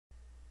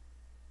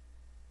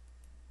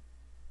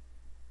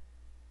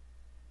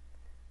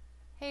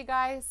Hey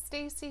guys,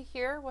 Stacy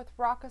here with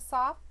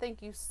Rocosoft.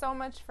 Thank you so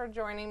much for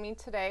joining me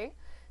today.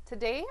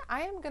 Today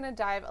I am going to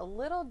dive a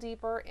little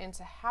deeper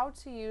into how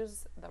to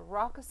use the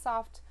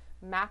Rocosoft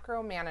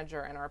Macro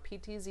Manager in our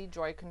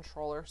PTZJoy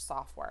Controller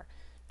software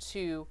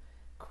to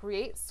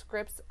create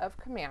scripts of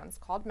commands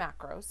called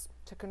macros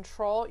to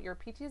control your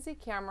PTZ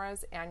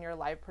cameras and your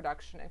live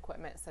production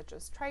equipment such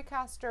as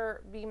TriCaster,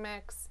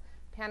 vMix,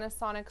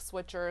 Panasonic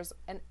switchers,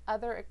 and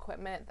other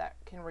equipment that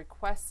can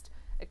request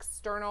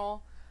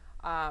external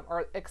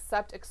or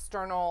accept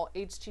external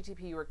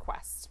HTTP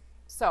requests.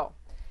 So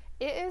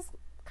it is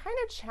kind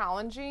of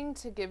challenging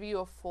to give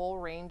you a full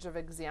range of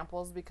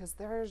examples because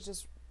there's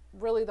just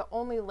really the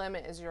only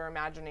limit is your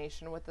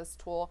imagination with this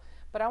tool.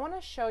 But I want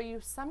to show you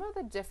some of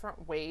the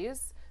different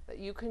ways that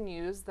you can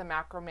use the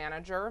Macro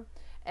Manager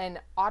and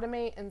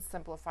automate and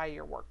simplify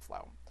your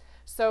workflow.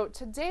 So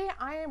today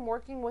I am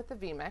working with the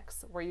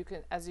vMix, where you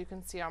can, as you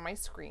can see on my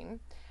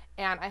screen,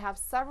 and I have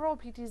several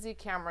PTZ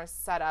cameras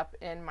set up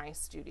in my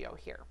studio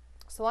here.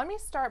 So let me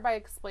start by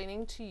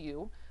explaining to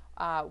you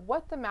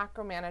what the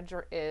Macro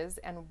Manager is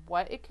and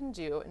what it can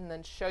do, and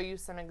then show you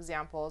some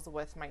examples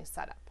with my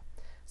setup.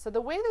 So the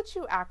way that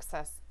you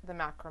access the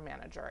Macro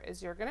Manager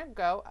is you're going to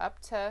go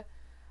up to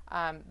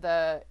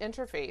the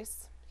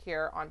interface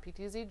here on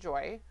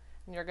PTZJoy,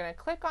 and you're going to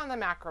click on the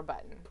macro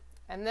button.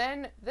 And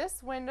then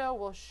this window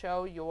will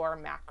show your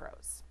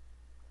macros.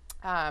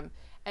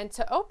 And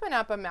to open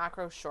up a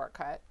macro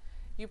shortcut,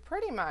 you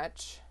pretty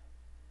much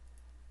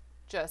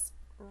just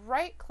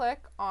right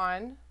click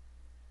on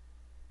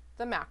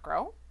the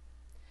macro,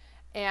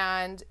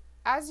 and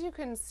as you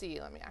can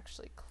see, let me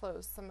actually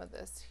close some of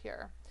this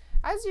here.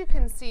 As you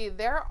can see,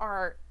 there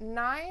are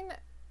 9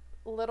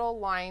 little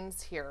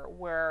lines here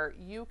where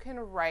you can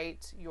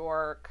write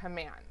your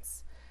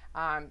commands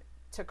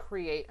to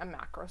create a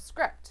macro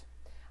script.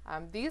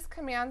 These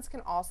commands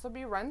can also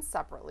be run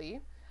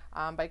separately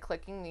by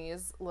clicking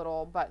these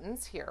little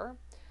buttons here.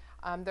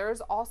 There's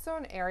also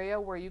an area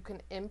where you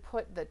can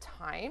input the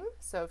time.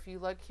 So if you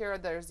look here,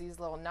 there's these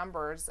little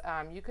numbers.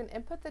 You can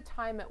input the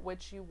time at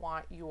which you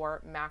want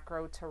your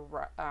macro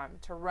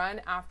to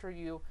run after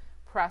you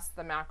press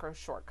the macro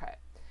shortcut.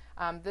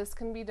 This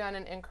can be done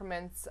in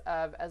increments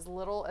of as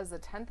little as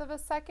 1/10 of a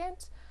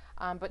second,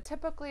 but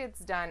typically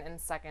it's done in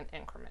second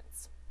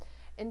increments.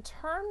 In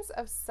terms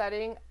of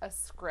setting a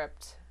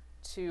script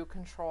to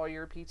control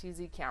your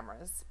PTZ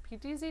cameras,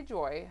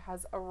 PTZJoy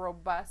has a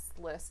robust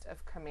list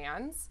of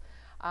commands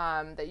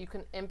that you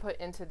can input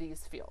into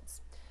these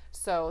fields.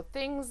 So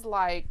things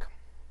like,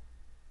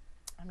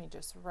 let me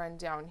just run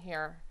down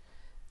here,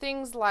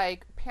 things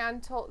like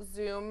pan, tilt,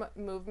 zoom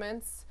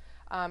movements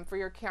for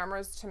your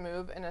cameras to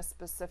move in a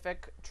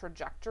specific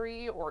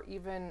trajectory, or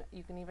even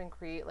you can even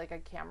create like a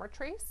camera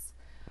trace.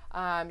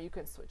 You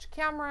can switch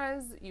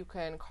cameras, you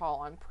can call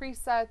on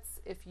presets.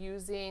 If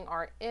using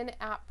our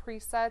in-app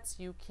presets,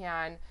 you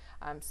can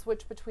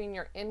switch between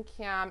your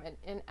in-cam and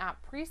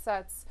in-app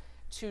presets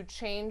to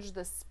change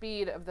the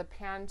speed of the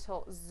pan,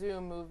 tilt,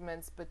 zoom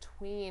movements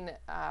between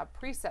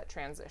preset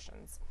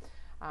transitions.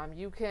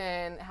 You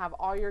can have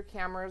all your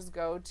cameras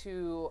go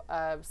to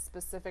a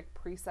specific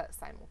preset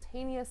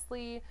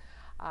simultaneously.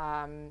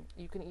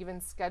 You can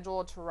even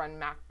schedule to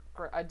run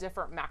a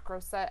different macro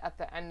set at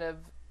the end of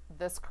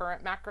this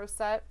current macro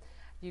set.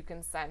 You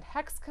can send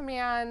hex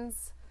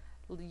commands.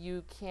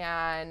 You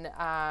can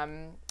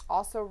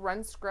also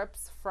run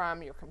scripts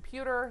from your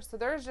computer. So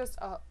there's just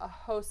a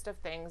host of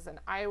things, and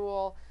I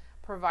will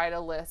provide a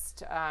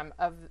list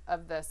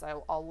of this.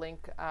 I'll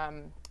link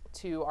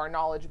to our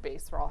knowledge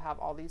base where I'll have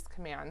all these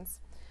commands.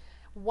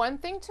 One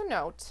thing to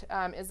note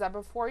is that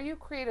before you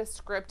create a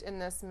script in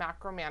this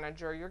Macro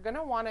Manager, you're going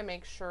to want to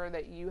make sure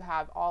that you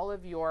have all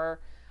of your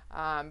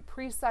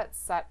presets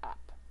set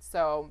up.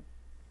 So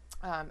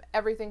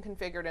everything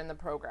configured in the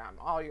program.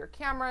 All your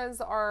cameras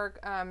are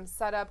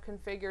set up,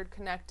 configured,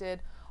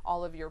 connected.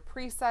 All of your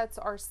presets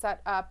are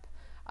set up.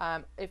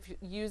 If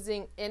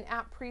using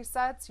in-app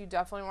presets, you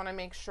definitely want to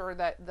make sure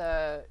that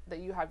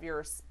you have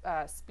your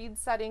speed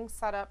settings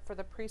set up for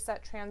the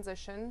preset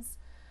transitions.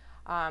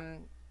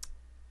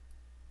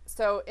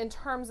 So in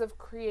terms of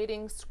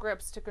creating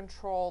scripts to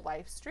control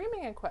live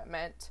streaming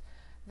equipment,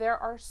 there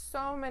are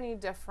so many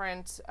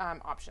different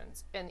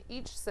options, and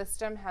each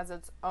system has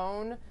its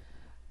own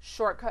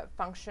shortcut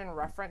function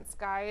reference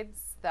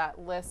guides that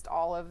list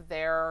all of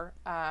their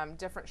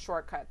different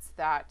shortcuts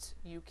that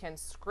you can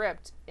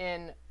script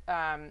in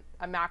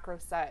a macro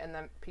set in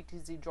the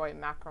PTZJoy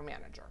Macro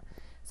Manager.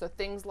 So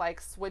things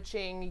like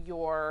switching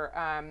your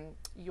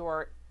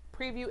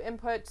preview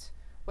input,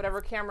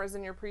 whatever camera's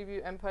in your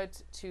preview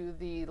input, to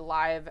the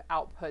live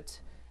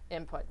output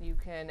input. You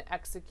can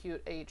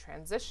execute a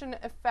transition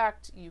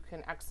effect, you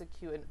can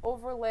execute an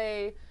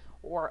overlay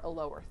or a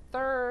lower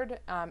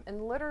third,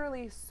 and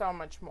literally so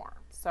much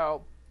more.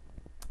 So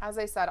as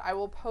I said, I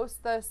will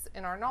post this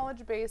in our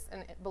knowledge base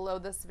and below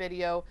this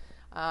video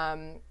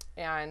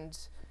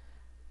and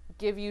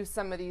give you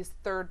some of these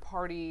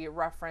third-party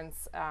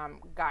reference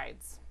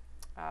guides.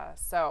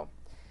 So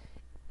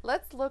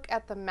Let's look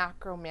at the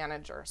macro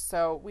manager.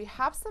 So we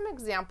have some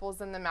examples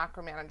in the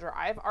macro manager.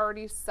 I've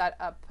already set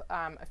up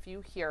a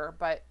few here,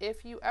 but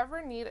if you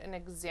ever need an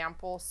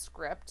example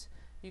script,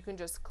 you can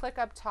just click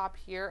up top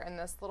here and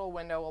this little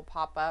window will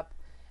pop up.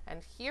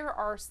 And here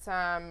are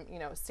some,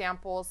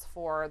 samples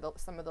for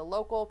some of the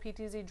local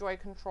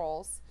PTZJoy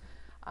controls.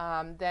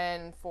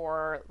 Then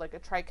for like a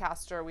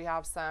TriCaster, we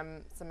have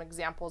some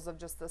examples of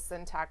just the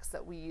syntax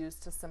that we use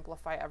to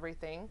simplify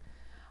everything.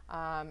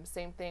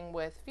 Same thing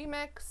with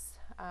vMix.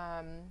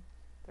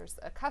 There's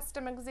a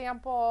custom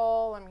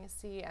example, let me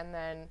see, and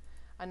then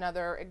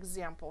another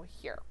example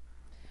here.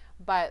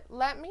 But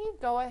let me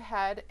go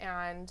ahead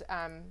and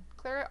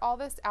clear all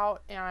this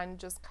out and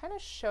just kind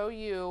of show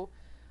you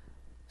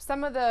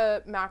some of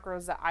the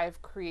macros that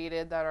I've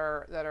created that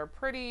are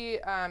pretty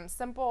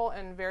simple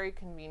and very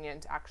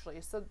convenient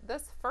actually. So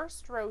this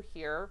first row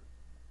here,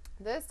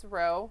 this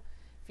row,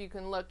 if you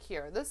can look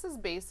here, this is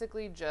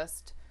basically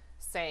just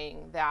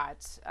saying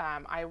that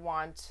I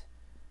want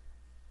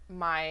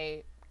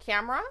my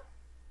camera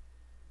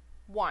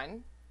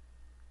 1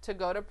 to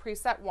go to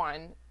preset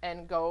 1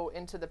 and go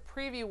into the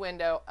preview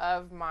window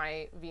of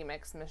my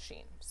vMix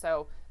machine.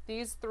 So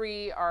these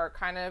three are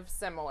kind of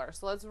similar.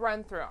 So let's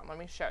run through them. Let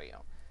me show you.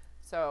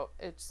 So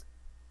it's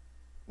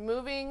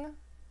moving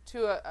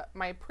to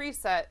my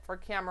preset for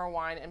camera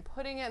 1 and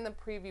putting it in the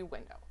preview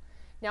window.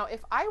 Now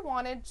if I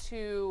wanted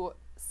to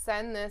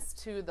send this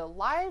to the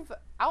live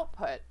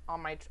output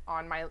on my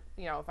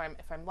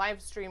if I'm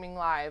live streaming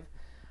live,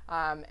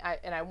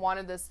 and I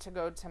wanted this to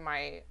go to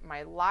my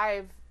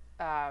live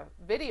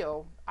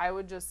video, I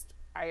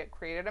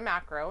created a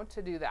macro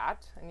to do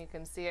that, and you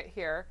can see it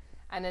here,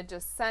 and it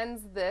just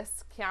sends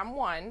this cam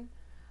 1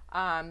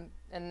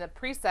 and the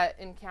preset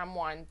in cam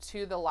 1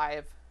 to the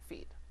live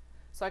feed.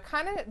 So I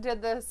kind of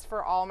did this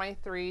for all my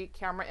 3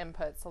 camera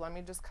inputs, so let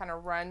me just kind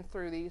of run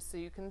through these so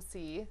you can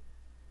see.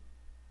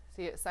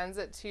 See, it sends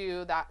it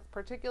to that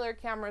particular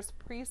camera's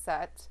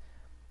preset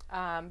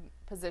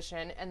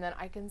position, and then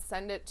I can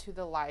send it to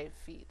the live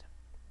feed.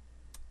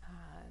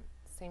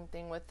 Same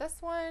thing with this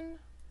one.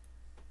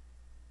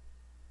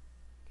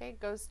 Okay, it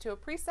goes to a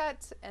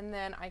preset, and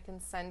then I can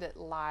send it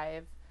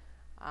live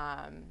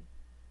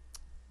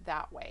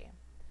that way.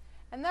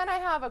 And then I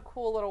have a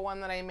cool little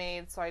one that I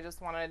made, so I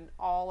just wanted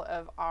all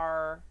of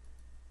our,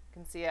 you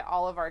can see it,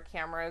 all of our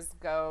cameras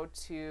go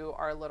to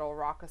our little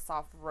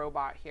Rocosoft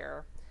robot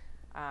here.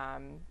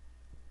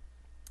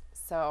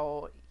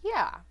 So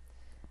yeah,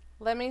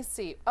 let me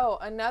see. Oh,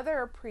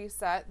 another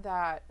preset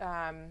that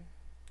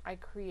I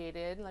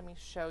created, let me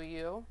show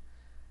you.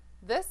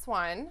 This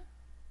one,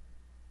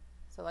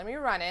 so let me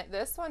run it.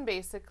 This one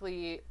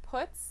basically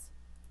let's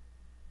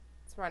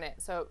run it.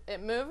 So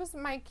it moves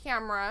my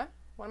camera,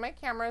 one of my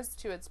cameras,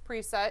 to its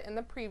preset in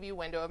the preview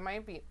window of my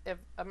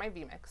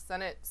vMix.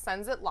 Then it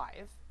sends it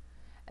live.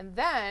 And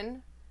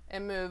then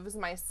it moves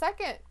my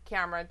second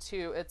camera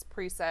to its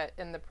preset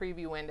in the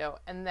preview window,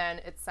 and then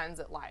it sends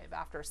it live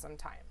after some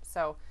time.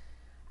 So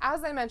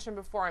as I mentioned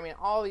before, I mean,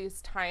 all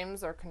these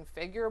times are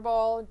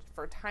configurable.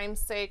 For time's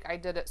sake, I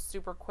did it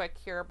super quick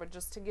here, but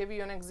just to give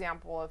you an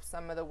example of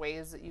some of the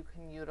ways that you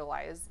can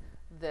utilize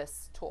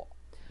this tool.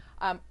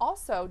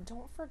 Also,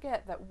 don't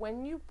forget that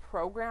when you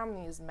program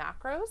these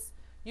macros,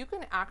 you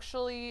can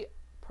actually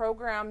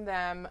program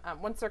them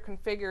once they're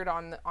configured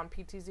on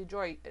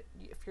PTZJoy.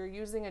 If you're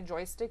using a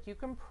joystick, you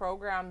can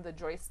program the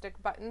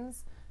joystick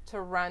buttons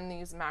to run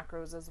these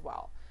macros as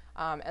well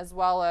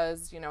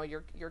as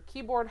your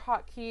keyboard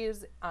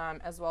hotkeys,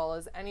 as well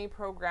as any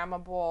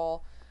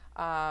programmable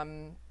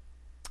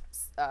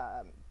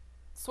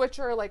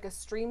switcher like a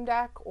Stream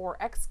Deck or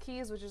X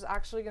keys, which is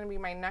actually going to be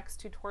my next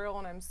tutorial,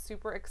 and I'm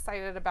super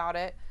excited about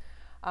it.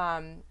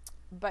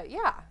 But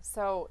yeah,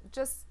 so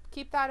just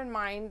keep that in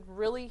mind.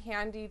 Really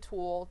handy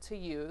tool to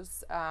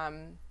use.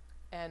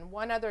 And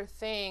one other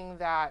thing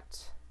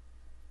that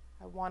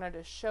I wanted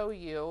to show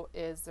you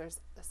is there's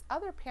this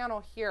other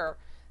panel here.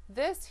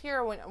 This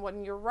here,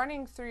 when you're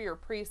running through your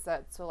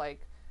presets, so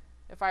like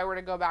if I were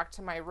to go back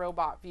to my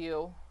robot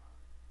view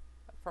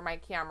for my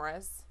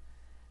cameras,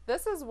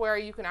 this is where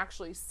you can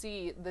actually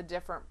see the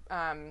different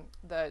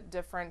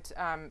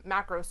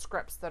macro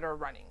scripts that are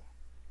running,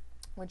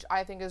 which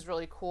I think is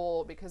really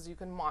cool because you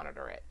can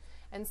monitor it.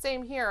 And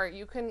same here,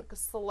 you can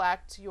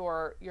select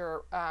your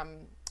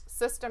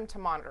system to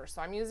monitor.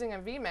 So I'm using a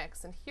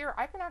vMix, and here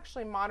I can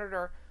actually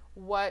monitor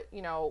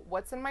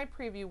what's in my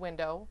preview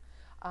window,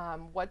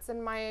 what's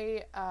in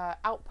my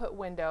output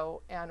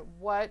window, and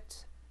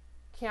what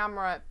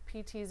camera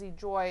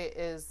PTZJoy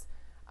is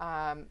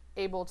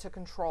able to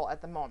control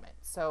at the moment.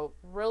 So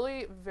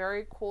really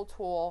very cool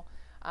tool.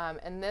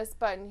 And this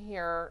button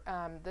here,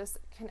 this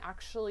can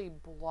actually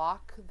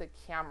block the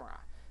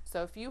camera.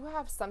 So if you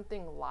have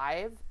something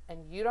live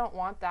and you don't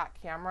want that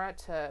camera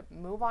to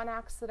move on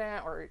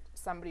accident, or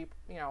somebody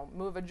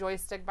move a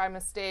joystick by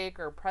mistake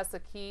or press a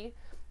key,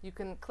 you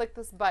can click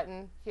this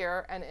button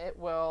here and it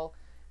will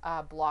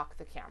block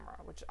the camera,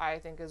 which I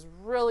think is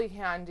really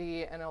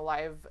handy in a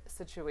live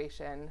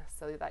situation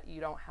so that you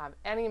don't have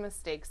any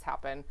mistakes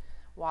happen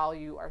while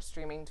you are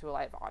streaming to a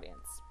live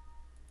audience.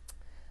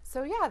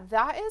 So yeah,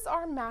 that is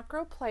our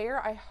macro player.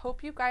 I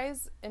hope you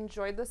guys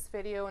enjoyed this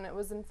video and it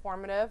was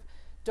informative.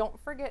 Don't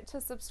forget to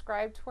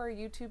subscribe to our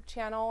YouTube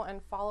channel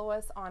and follow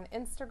us on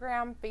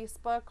Instagram,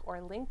 Facebook,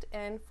 or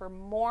LinkedIn for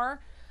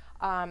more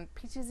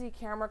PTZ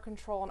camera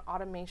control and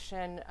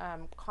automation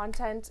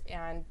content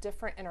and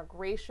different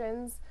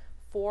integrations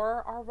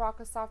for our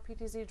Rocosoft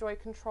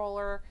PTZJoy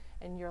controller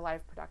and your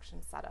live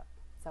production setup.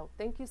 So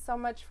thank you so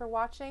much for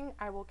watching.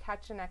 I will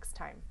catch you next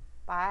time.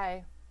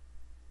 Bye.